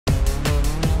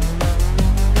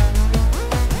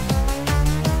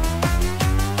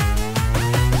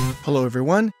Hello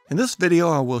everyone. In this video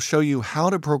I will show you how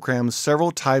to program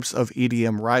several types of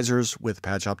EDM risers with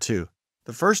Padshop 2.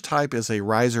 The first type is a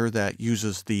riser that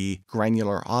uses the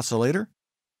granular oscillator,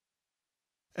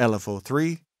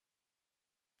 LFO3,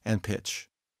 and pitch.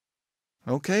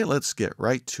 Okay, let's get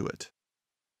right to it.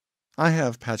 I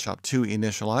have Padshop 2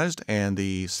 initialized and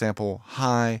the sample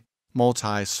high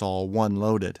multi-sol 1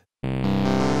 loaded.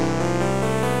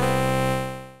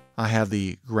 I have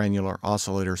the granular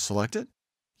oscillator selected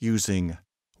using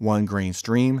 1 grain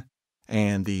stream,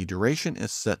 and the duration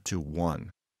is set to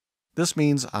 1. This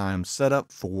means I'm set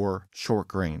up for short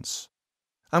grains.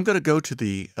 I'm going to go to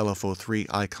the LFO3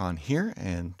 icon here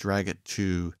and drag it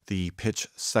to the pitch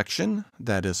section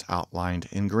that is outlined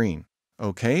in green.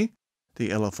 Okay, the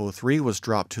LFO3 was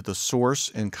dropped to the source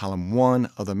in column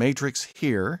 1 of the matrix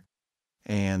here,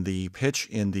 and the pitch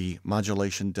in the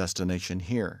modulation destination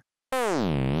here.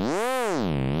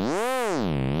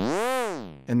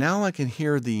 And now I can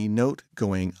hear the note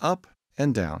going up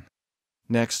and down.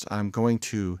 Next, I'm going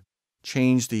to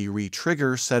change the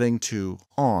retrigger setting to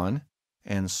on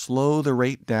and slow the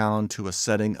rate down to a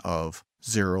setting of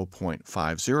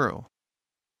 0.50.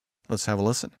 Let's have a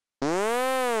listen.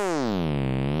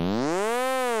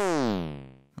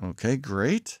 Okay,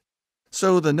 great.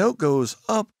 So the note goes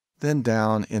up, then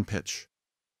down in pitch.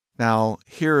 Now,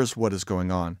 here's what is going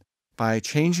on. By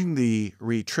changing the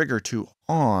retrigger to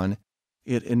on,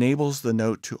 it enables the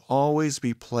note to always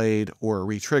be played or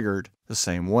retriggered the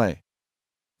same way.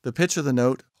 The pitch of the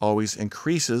note always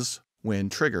increases when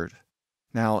triggered.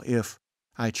 Now, if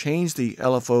I change the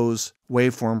LFO's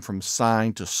waveform from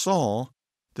sine to sol,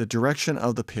 the direction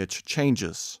of the pitch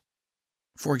changes.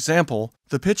 For example,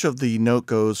 the pitch of the note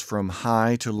goes from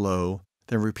high to low,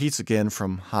 then repeats again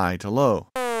from high to low.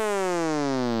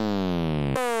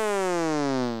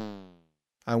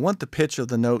 I want the pitch of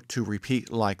the note to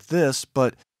repeat like this,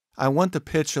 but I want the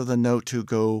pitch of the note to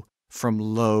go from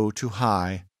low to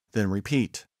high, then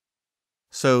repeat.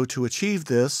 So to achieve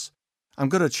this, I'm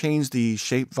going to change the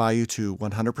shape value to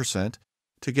 100%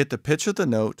 to get the pitch of the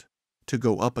note to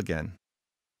go up again.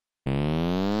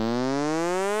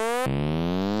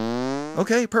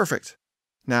 Okay, perfect.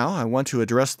 Now I want to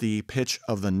address the pitch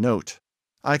of the note.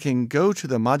 I can go to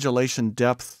the modulation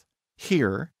depth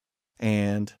here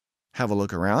and have a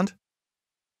look around.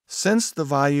 Since the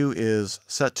value is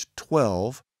set to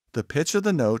 12, the pitch of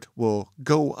the note will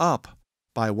go up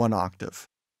by 1 octave.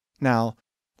 Now,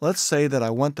 let's say that I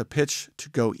want the pitch to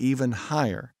go even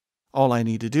higher. All I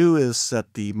need to do is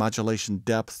set the modulation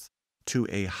depth to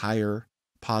a higher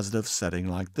positive setting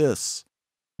like this.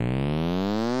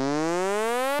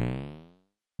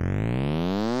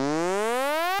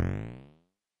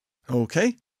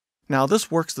 Okay. Now this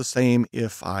works the same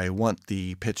if I want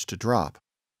the pitch to drop.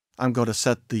 I'm going to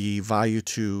set the value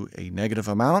to a negative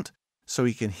amount so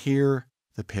you can hear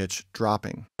the pitch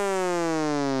dropping.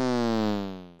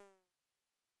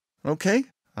 Okay,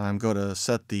 I'm going to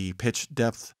set the pitch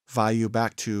depth value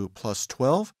back to plus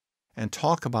 12 and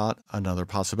talk about another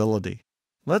possibility.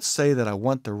 Let's say that I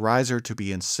want the riser to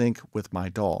be in sync with my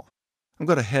DAW. I'm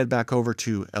going to head back over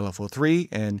to LFO3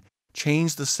 and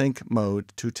change the sync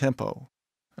mode to tempo.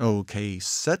 Okay,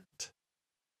 set.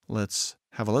 Let's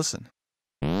have a listen.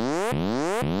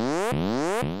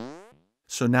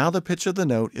 So now the pitch of the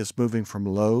note is moving from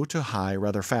low to high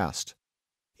rather fast.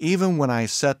 Even when I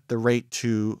set the rate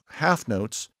to half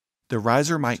notes, the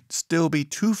riser might still be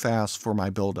too fast for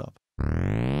my buildup.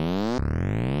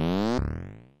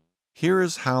 Here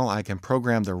is how I can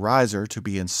program the riser to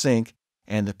be in sync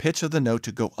and the pitch of the note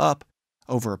to go up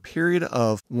over a period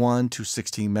of 1 to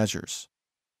 16 measures.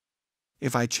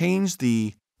 If I change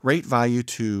the rate value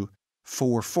to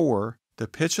 4/4, the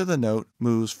pitch of the note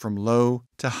moves from low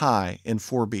to high in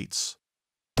 4 beats.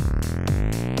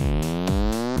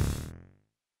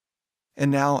 And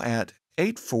now at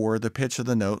 8/4, the pitch of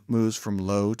the note moves from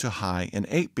low to high in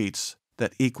 8 beats.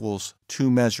 That equals 2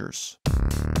 measures.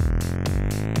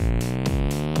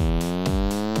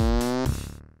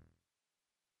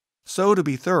 So to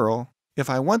be thorough, if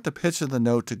I want the pitch of the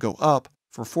note to go up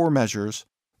for 4 measures,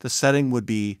 the setting would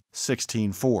be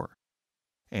 16/4.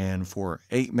 And for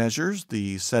 8 measures,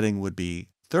 the setting would be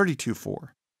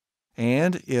 32/4.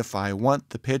 And if I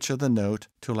want the pitch of the note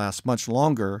to last much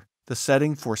longer, the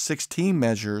setting for 16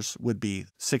 measures would be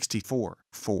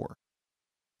 64/4.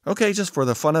 Okay, just for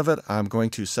the fun of it, I'm going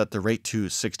to set the rate to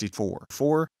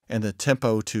 64/4 and the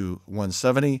tempo to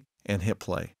 170 and hit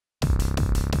play.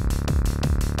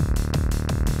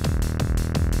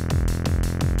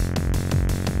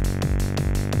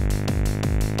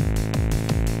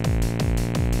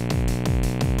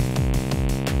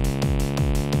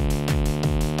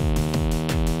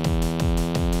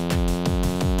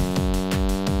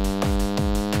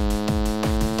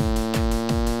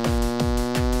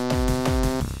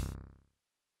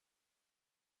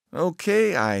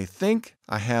 Okay, I think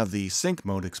I have the sync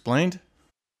mode explained.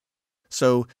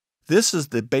 So this is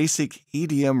the basic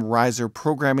EDM riser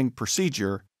programming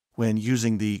procedure when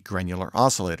using the granular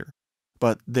oscillator.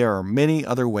 But there are many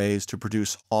other ways to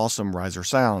produce awesome riser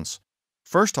sounds.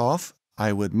 First off,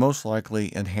 I would most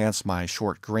likely enhance my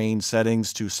short grain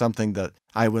settings to something that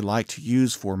I would like to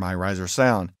use for my riser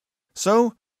sound.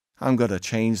 So I'm going to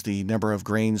change the number of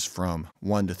grains from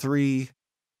 1 to 3,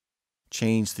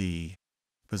 change the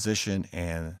position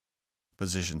and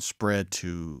position spread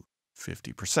to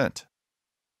 50%.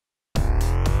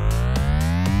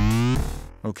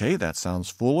 Okay, that sounds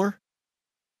fuller.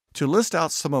 To list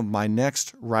out some of my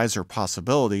next riser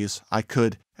possibilities, I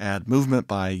could add movement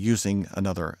by using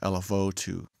another LFO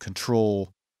to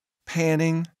control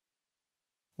panning,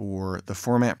 or the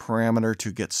formant parameter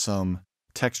to get some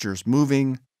textures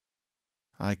moving.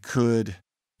 I could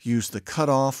use the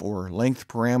cutoff or length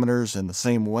parameters in the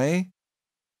same way.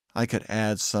 I could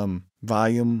add some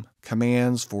volume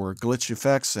commands for glitch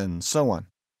effects and so on.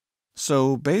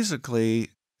 So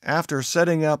basically, after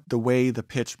setting up the way the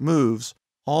pitch moves,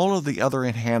 all of the other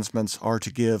enhancements are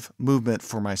to give movement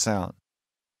for my sound.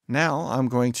 Now I'm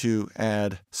going to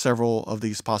add several of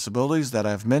these possibilities that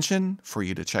I've mentioned for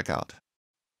you to check out.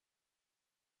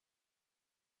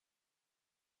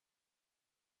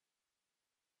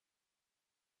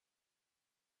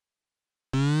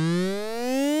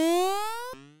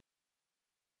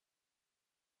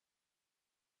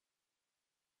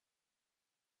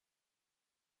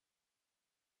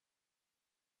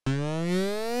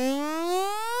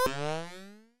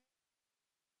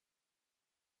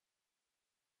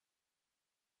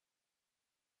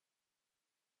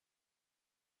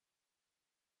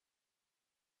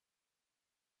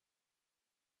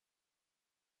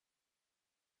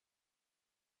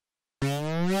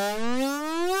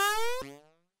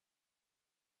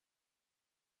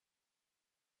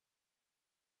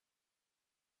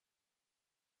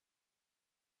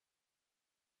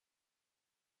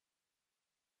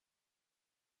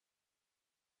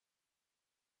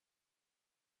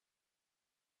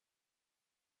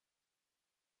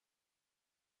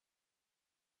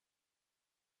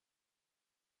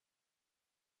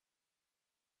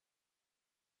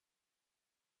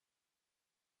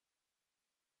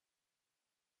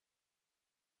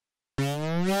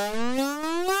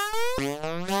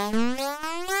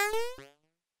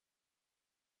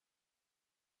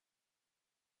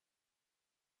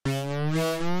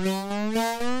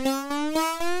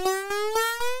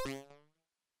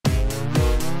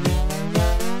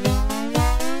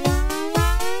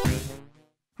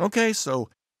 Okay, so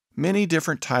many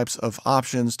different types of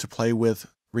options to play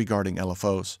with regarding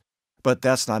LFOs. But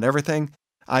that's not everything.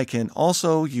 I can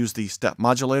also use the step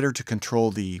modulator to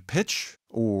control the pitch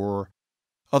or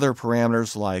other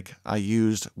parameters like I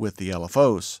used with the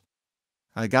LFOs.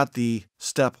 I got the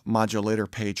step modulator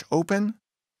page open.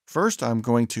 First, I'm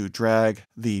going to drag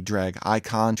the drag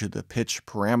icon to the pitch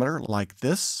parameter like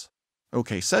this.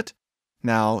 Okay, set.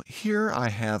 Now here I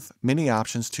have many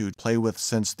options to play with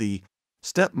since the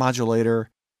step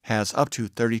modulator has up to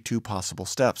 32 possible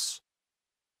steps.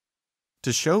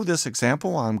 To show this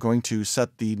example, I'm going to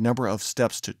set the number of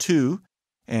steps to 2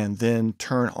 and then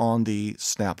turn on the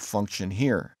snap function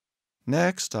here.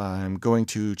 Next, I'm going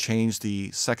to change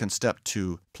the second step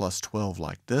to +12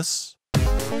 like this.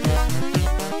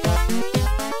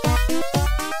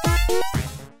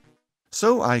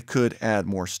 So I could add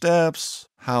more steps.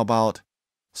 How about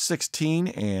 16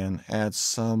 and add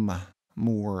some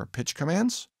more pitch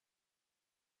commands?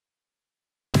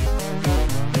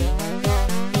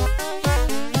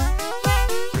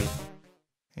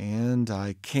 And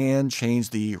I can change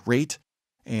the rate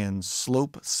and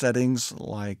slope settings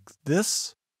like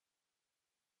this.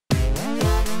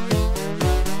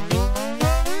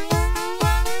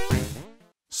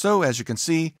 So as you can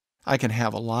see, I can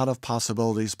have a lot of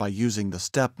possibilities by using the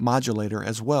step modulator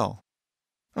as well.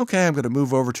 Okay, I'm going to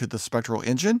move over to the Spectral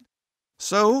engine.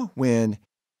 So when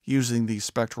using the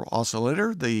Spectral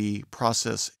Oscillator, the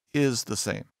process is the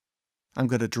same. I'm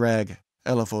going to drag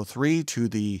LFO3 to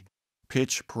the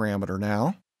pitch parameter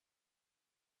now.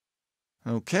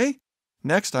 Okay,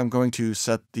 next I'm going to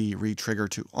set the retrigger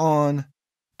to on,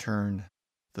 turn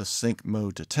the sync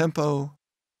mode to tempo,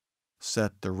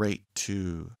 set the rate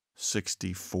to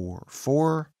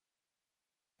 64.4,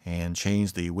 and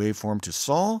change the waveform to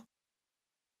sol,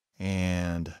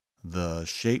 and the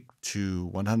shape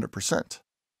to 100%.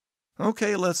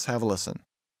 Okay, let's have a listen.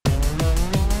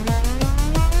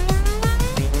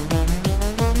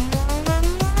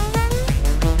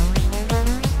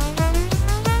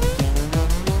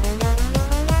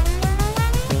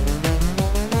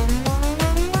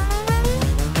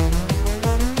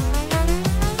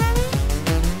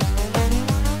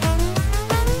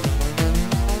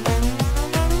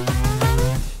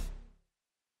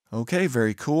 Okay,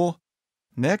 very cool.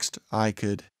 Next, I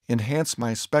could enhance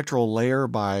my spectral layer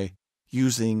by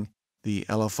using the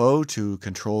LFO to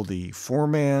control the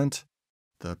formant,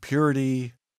 the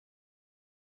purity,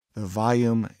 the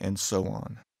volume, and so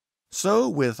on. So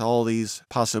with all these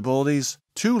possibilities,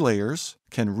 2 layers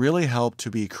can really help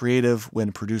to be creative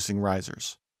when producing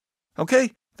risers.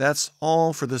 Okay, that's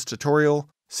all for this tutorial.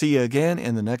 See you again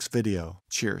in the next video.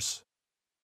 Cheers.